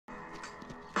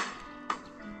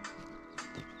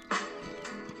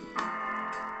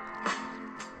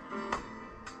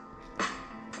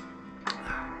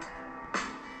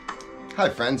Hi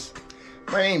friends,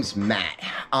 my name's Matt.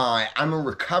 I'm a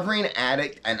recovering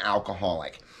addict and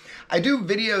alcoholic. I do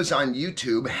videos on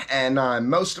YouTube and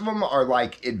most of them are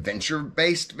like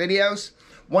adventure-based videos.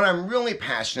 What I'm really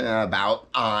passionate about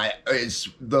is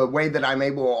the way that I'm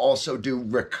able to also do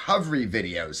recovery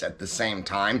videos at the same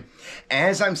time.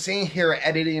 As I'm seeing here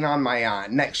editing on my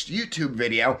next YouTube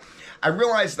video, I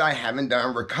realized that I haven't done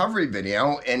a recovery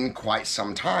video in quite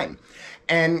some time.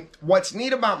 And what's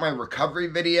neat about my recovery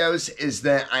videos is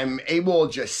that I'm able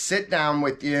to just sit down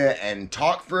with you and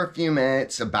talk for a few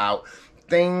minutes about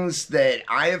things that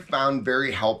I have found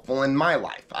very helpful in my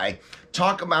life. I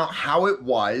talk about how it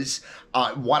was,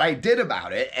 what I did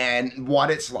about it, and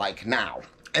what it's like now.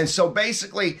 And so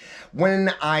basically,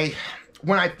 when I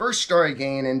first started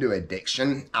getting into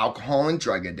addiction, alcohol and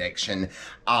drug addiction,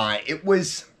 it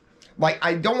was like,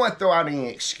 I don't want to throw out any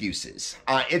excuses.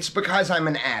 It's because I'm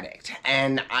an addict,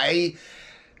 and I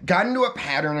got into a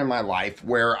pattern in my life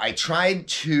where I tried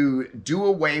to do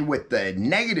away with the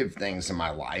negative things in my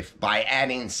life by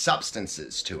adding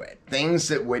substances to it. Things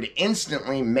that would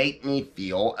instantly make me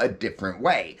feel a different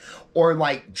way. Or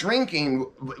like drinking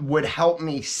would help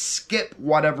me skip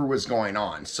whatever was going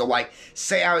on. So like,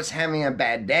 say I was having a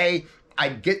bad day,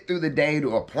 I'd get through the day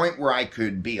to a point where I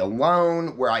could be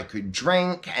alone, where I could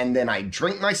drink, and then I'd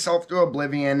drink myself to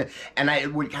oblivion, and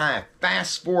it would kind of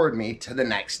fast forward me to the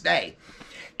next day.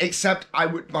 Except I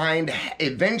would find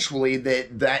eventually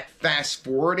that fast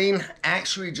forwarding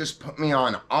actually just put me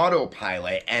on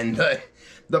autopilot, and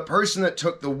the person that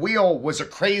took the wheel was a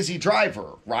crazy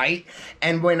driver, right?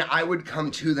 And when I would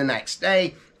come to the next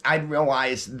day, I'd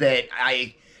realize that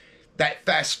that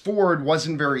fast forward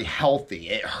wasn't very healthy.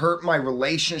 It hurt my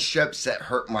relationships, it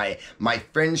hurt my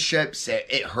friendships,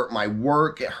 it hurt my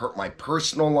work, it hurt my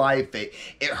personal life, it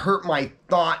hurt my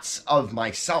thoughts of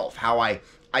myself, how I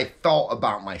felt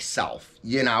about myself,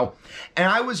 you know? And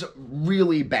I was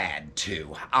really bad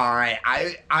too.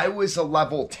 I was a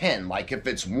level 10, like if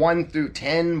it's 1 through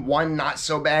 10, 1 not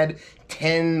so bad,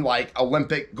 10 like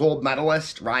Olympic gold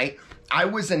medalist, right? I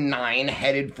was a 9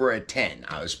 headed for a 10.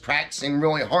 I was practicing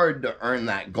really hard to earn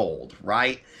that gold,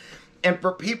 right? And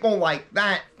for people like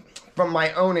that, from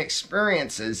my own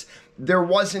experiences, there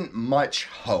wasn't much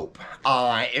hope.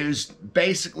 It was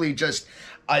basically just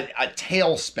a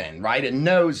tailspin, right? A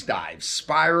nosedive,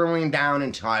 spiraling down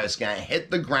until I was gonna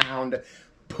hit the ground,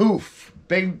 poof,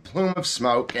 big plume of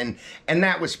smoke, and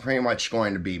that was pretty much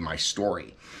going to be my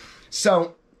story.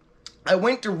 So I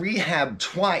went to rehab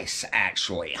twice,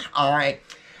 actually.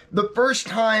 The first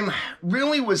time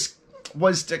really was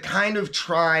to kind of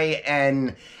try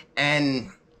and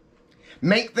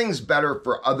make things better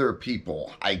for other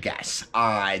people, I guess.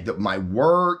 My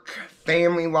work,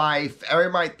 family life,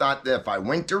 everybody thought that if I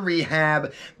went to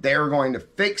rehab, they were going to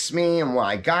fix me, and when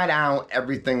I got out,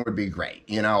 everything would be great.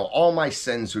 You know, all my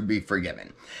sins would be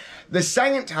forgiven. The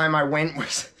second time I went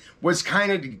was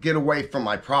kind of to get away from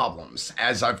my problems,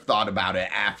 as I've thought about it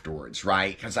afterwards,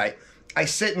 right? Because I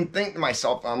sit and think to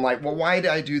myself, I'm like, well, why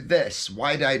did I do this?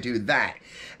 Why did I do that?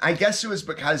 I guess it was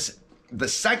because the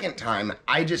second time,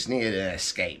 I just needed an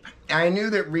escape. I knew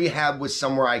that rehab was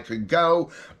somewhere I could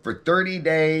go for 30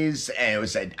 days, and it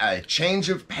was a change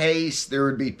of pace. There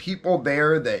would be people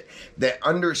there that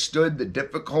understood the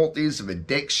difficulties of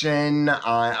addiction,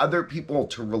 other people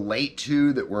to relate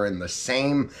to that were in the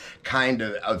same kind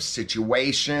of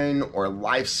situation or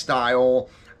lifestyle.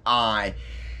 And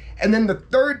then the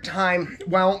third time,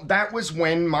 well, that was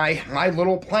when my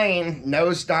little plane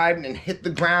nosedived and hit the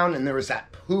ground, and there was that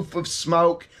poof of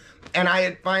smoke, and I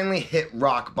had finally hit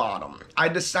rock bottom. I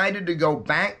decided to go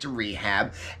back to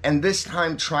rehab, and this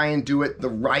time try and do it the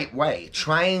right way.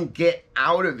 Try and get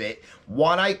out of it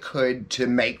what I could to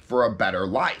make for a better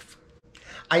life.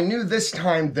 I knew this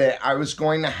time that I was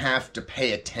going to have to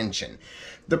pay attention.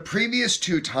 The previous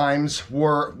 2 times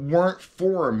weren't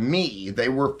for me, they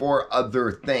were for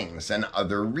other things and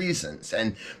other reasons.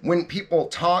 And when people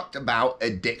talked about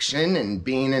addiction and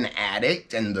being an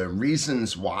addict and the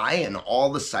reasons why and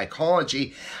all the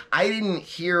psychology, I didn't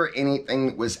hear anything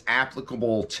that was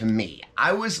applicable to me.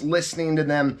 I was listening to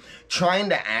them trying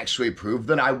to actually prove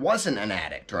that I wasn't an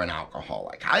addict or an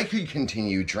alcoholic. I could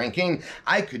continue drinking,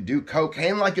 I could do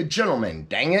cocaine like a gentleman,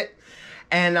 dang it.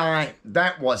 And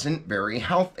that wasn't very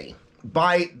healthy.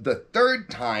 by the third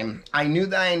time, I knew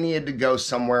that I needed to go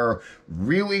somewhere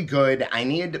really good. I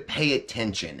needed to pay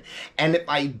attention. And if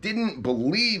I didn't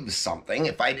believe something,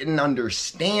 if I didn't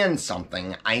understand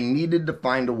something, I needed to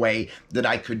find a way that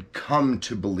I could come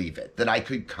to believe it, that I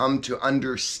could come to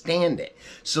understand it,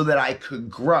 so that I could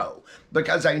grow.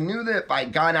 Because I knew that if I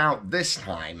got out this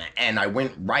time and I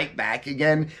went right back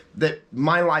again, that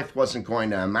my life wasn't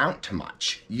going to amount to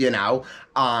much, you know?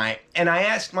 And I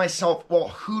asked myself, well,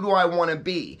 who do I want to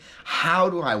be? How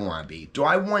do I want to be? Do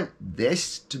I want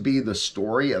this to be the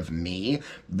story of me?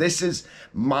 This is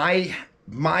my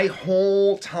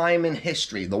whole time in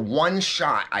history, the one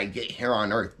shot I get here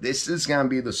on earth. This is going to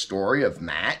be the story of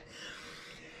Matt.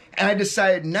 And I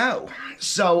decided no.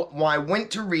 So when I went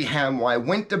to rehab, when I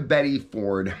went to Betty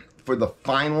Ford for the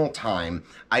final time,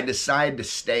 I decided to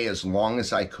stay as long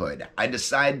as I could. I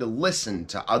decided to listen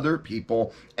to other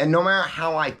people, and no matter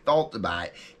how I felt about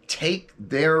it, take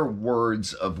their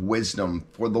words of wisdom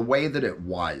for the way that it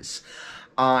was.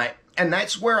 And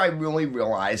that's where I really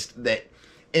realized that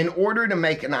in order to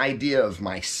make an idea of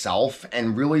myself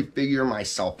and really figure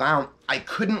myself out, I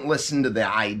couldn't listen to the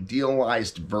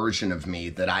idealized version of me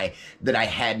that I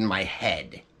had in my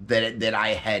head, that I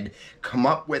had come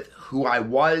up with who I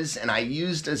was, and I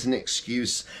used as an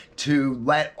excuse to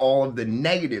let all of the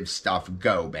negative stuff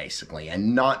go, basically,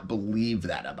 and not believe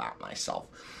that about myself.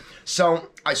 So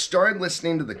I started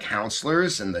listening to the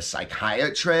counselors and the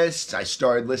psychiatrists. I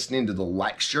started listening to the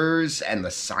lectures and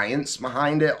the science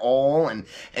behind it all, and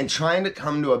trying to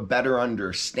come to a better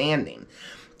understanding.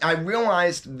 I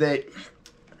realized that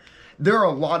there are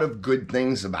a lot of good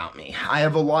things about me. I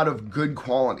have a lot of good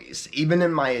qualities, even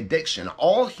in my addiction.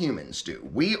 All humans do.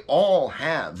 We all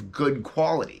have good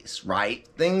qualities, right?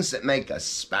 Things that make us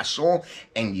special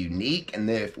and unique, and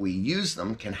that if we use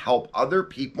them can help other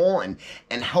people and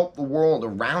help the world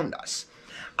around us.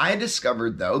 I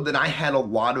discovered, though, that I had a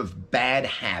lot of bad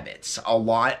habits, a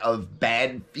lot of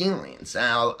bad feelings,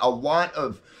 and a lot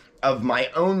of my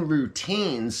own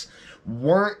routines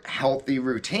weren't healthy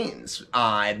routines.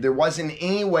 There wasn't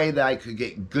any way that I could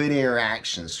get good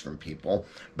interactions from people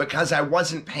because I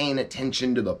wasn't paying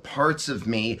attention to the parts of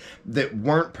me that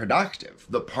weren't productive,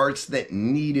 the parts that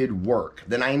needed work,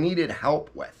 that I needed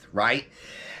help with, right?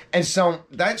 And so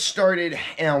that started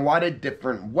in a lot of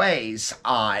different ways,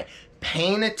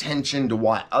 paying attention to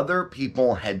what other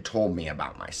people had told me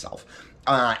about myself,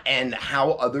 and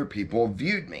how other people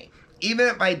viewed me. Even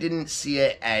if I didn't see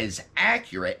it as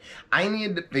accurate, I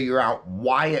needed to figure out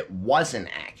why it wasn't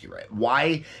accurate.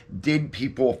 Why did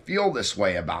people feel this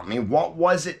way about me? What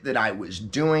was it that I was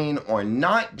doing or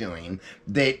not doing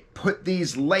that put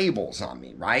these labels on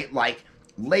me, right? Like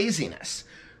laziness,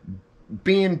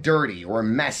 being dirty or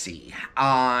messy,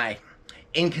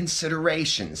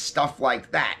 inconsideration, stuff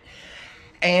like that.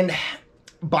 And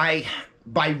by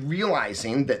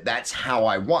realizing that that's how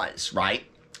I was, right?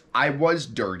 I was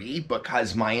dirty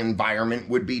because my environment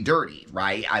would be dirty,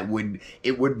 right?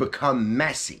 It would become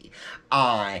messy.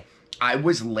 I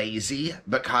was lazy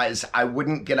because I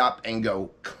wouldn't get up and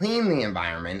go clean the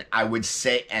environment. I would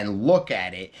sit and look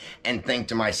at it and think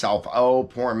to myself, oh,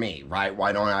 poor me, right?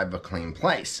 Why don't I have a clean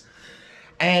place?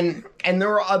 And there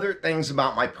were other things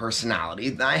about my personality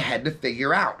that I had to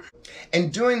figure out.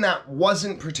 And doing that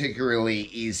wasn't particularly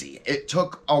easy. It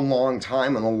took a long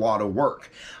time and a lot of work.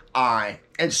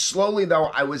 And slowly, though,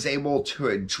 I was able to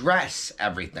address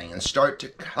everything and start to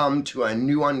come to a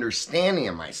new understanding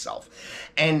of myself.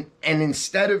 And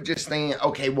instead of just thinking,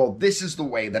 okay, well, this is the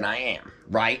way that I am,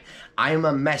 right? I am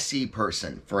a messy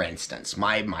person, for instance.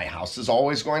 My house is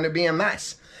always going to be a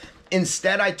mess.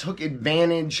 Instead, I took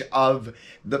advantage of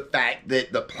the fact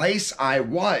that the place I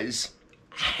was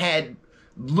had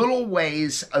little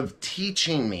ways of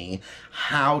teaching me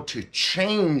how to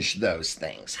change those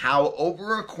things, how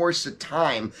over a course of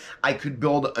time I could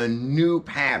build a new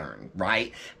pattern,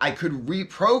 right? I could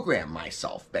reprogram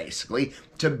myself basically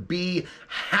to be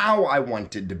how I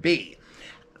wanted to be.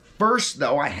 First,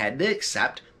 though, I had to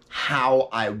accept how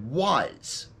I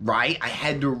was, right? I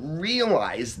had to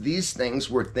realize these things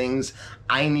were things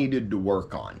I needed to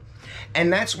work on.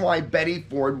 And that's why Betty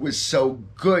Ford was so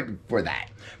good for that,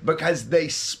 because they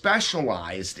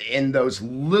specialized in those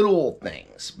little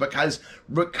things. Because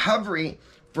recovery,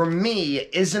 for me,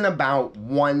 isn't about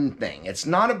one thing. It's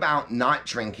not about not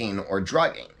drinking or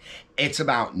drugging. It's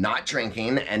about not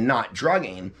drinking and not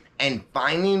drugging and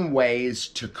finding ways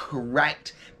to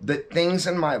correct the things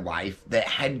in my life that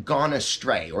had gone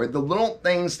astray, or the little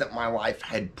things that my life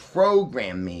had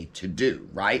programmed me to do,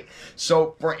 right?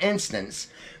 So, for instance,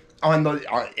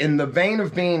 in the vein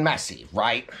of being messy,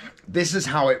 right? This is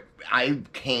how I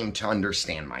came to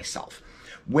understand myself.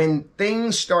 When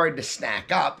things started to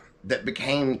stack up that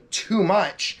became too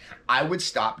much, I would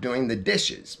stop doing the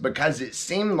dishes because it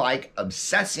seemed like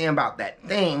obsessing about that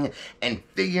thing and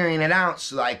figuring it out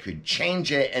so that I could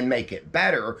change it and make it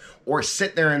better, or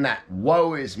sit there in that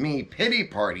woe is me pity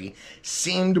party,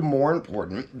 seemed more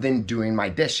important than doing my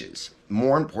dishes,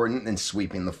 more important than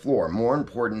sweeping the floor, more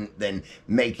important than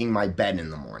making my bed in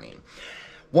the morning.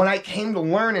 What I came to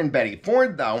learn in Betty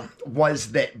Ford, though,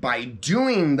 was that by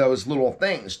doing those little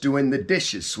things, doing the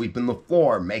dishes, sweeping the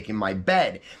floor, making my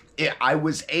bed, I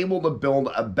was able to build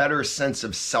a better sense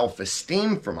of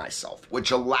self-esteem for myself, which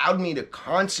allowed me to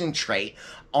concentrate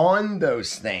on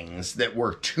those things that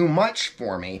were too much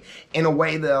for me in a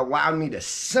way that allowed me to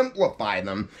simplify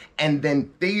them and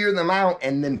then figure them out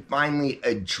and then finally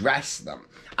address them.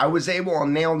 I was able to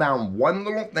nail down one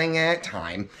little thing at a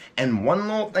time, and one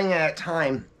little thing at a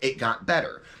time, it got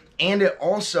better. And it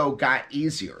also got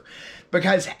easier.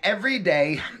 Because every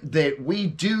day that we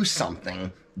do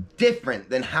something different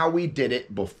than how we did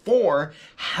it before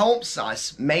helps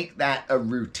us make that a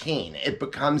routine. It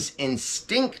becomes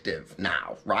instinctive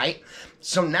now, right?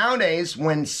 So nowadays,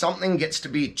 when something gets to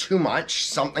be too much,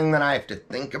 something that I have to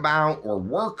think about or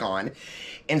work on,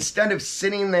 instead of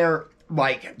sitting there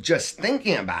like just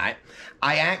thinking about it,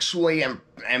 I actually am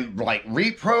like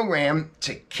reprogrammed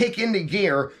to kick into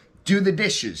gear, do the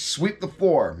dishes, sweep the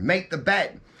floor, make the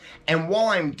bed. And while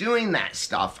I'm doing that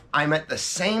stuff, I'm at the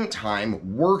same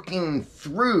time working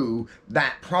through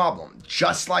that problem,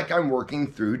 just like I'm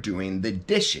working through doing the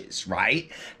dishes,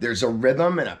 right? There's a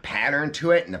rhythm and a pattern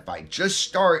to it, and if I just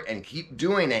start and keep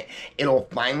doing it, it'll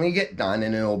finally get done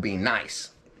and it'll be nice.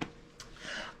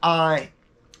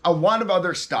 A lot of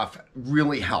other stuff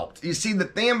really helped. You see, the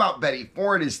thing about Betty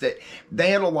Ford is that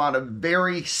they had a lot of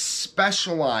very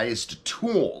specialized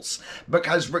tools,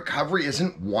 because recovery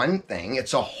isn't one thing.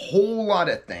 It's a whole lot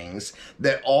of things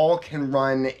that all can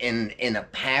run in a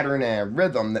pattern and a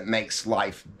rhythm that makes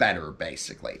life better,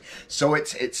 basically. So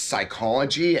it's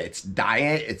psychology, it's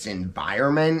diet, it's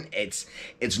environment, it's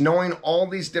knowing all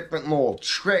these different little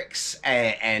tricks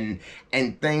and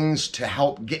things to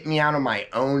help get me out of my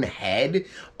own head.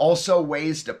 Also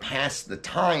ways to pass the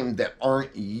time that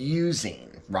aren't using,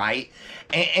 right?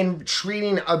 And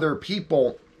treating other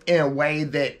people in a way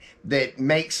that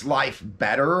makes life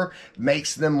better,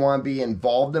 makes them want to be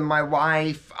involved in my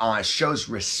life, shows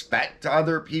respect to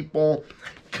other people,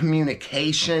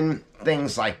 communication,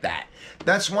 things like that.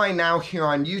 That's why now here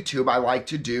on YouTube, I like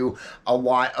to do a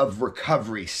lot of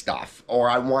recovery stuff, or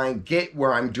I want to get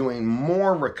where I'm doing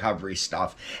more recovery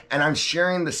stuff, and I'm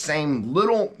sharing the same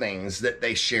little things that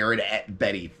they shared at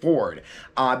Betty Ford,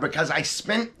 because I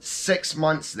spent 6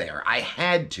 months there. I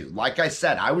had to. Like I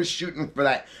said, I was shooting for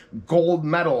that gold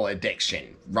medal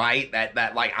addiction, right?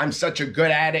 That like, I'm such a good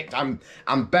addict, I'm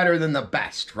better than the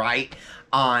best, right?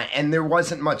 And there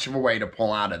wasn't much of a way to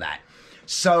pull out of that.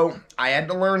 So I had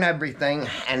to learn everything,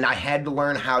 and I had to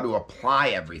learn how to apply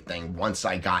everything once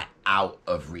I got out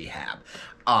of rehab.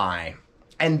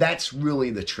 And that's really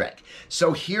the trick.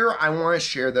 So here I want to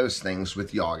share those things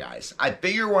with y'all guys. I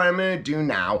figure what I'm going to do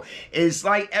now is,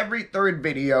 like every third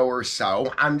video or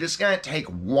so, I'm just going to take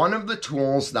one of the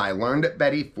tools that I learned at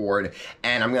Betty Ford,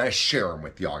 and I'm going to share them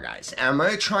with y'all guys. And I'm going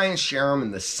to try and share them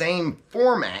in the same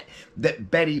format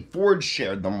that Betty Ford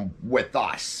shared them with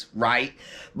us, right?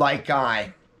 Like,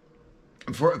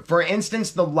 for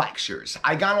instance, the lectures.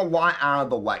 I got a lot out of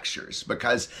the lectures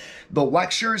because the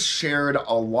lectures shared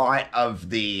a lot of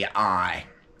the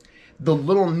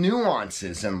little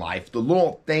nuances in life, the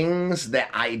little things that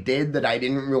I did that I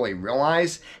didn't really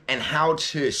realize, and how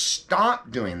to stop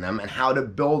doing them and how to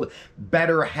build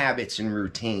better habits and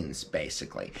routines,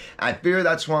 basically. I figure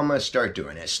that's what I'm going to start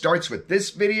doing. It starts with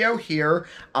this video here,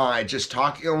 just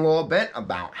talking a little bit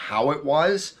about how it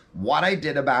was, what I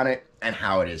did about it, and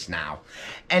how it is now.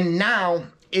 And now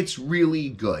it's really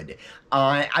good.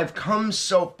 I've come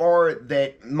so far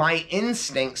that my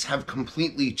instincts have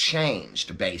completely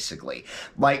changed, basically.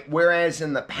 Like, whereas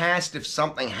in the past, if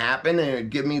something happened and it would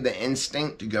give me the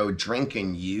instinct to go drink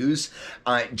and use,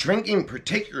 drinking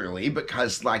particularly,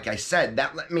 because like I said,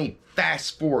 that let me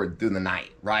fast forward through the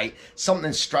night, right?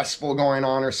 Something stressful going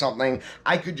on or something,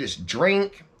 I could just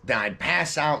drink, then I'd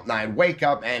pass out, and I'd wake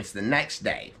up, and it's the next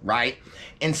day, right?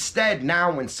 Instead,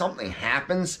 now when something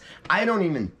happens, I don't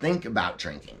even think about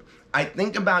drinking. I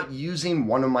think about using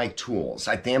one of my tools.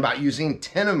 I think about using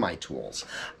 10 of my tools.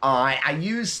 I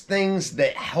use things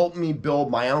that help me build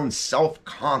my own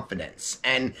self-confidence,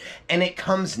 and it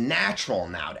comes natural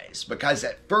nowadays, because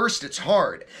at first it's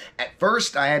hard. At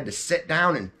first I had to sit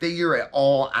down and figure it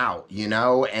all out, you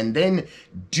know, and then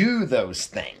do those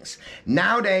things.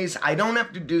 Nowadays I don't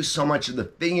have to do so much of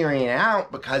the figuring it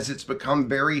out because it's become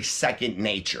very second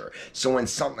nature. So when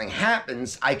something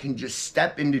happens, I can just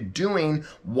step into doing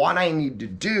what I need to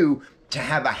do to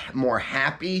have a more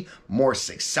happy, more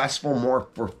successful, more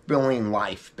fulfilling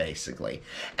life, basically.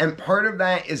 And part of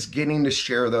that is getting to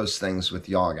share those things with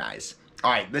y'all guys.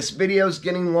 All right, this video is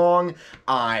getting long.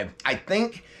 I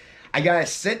think I gotta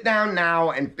sit down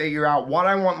now and figure out what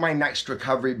I want my next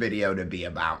recovery video to be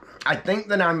about. I think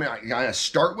that I'm gonna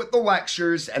start with the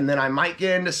lectures, and then I might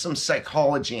get into some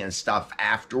psychology and stuff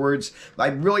afterwards. But I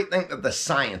really think that the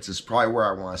science is probably where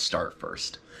I want to start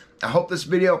first. I hope this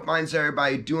video finds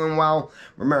everybody doing well.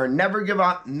 Remember, never give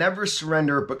up, never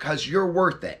surrender, because you're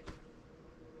worth it.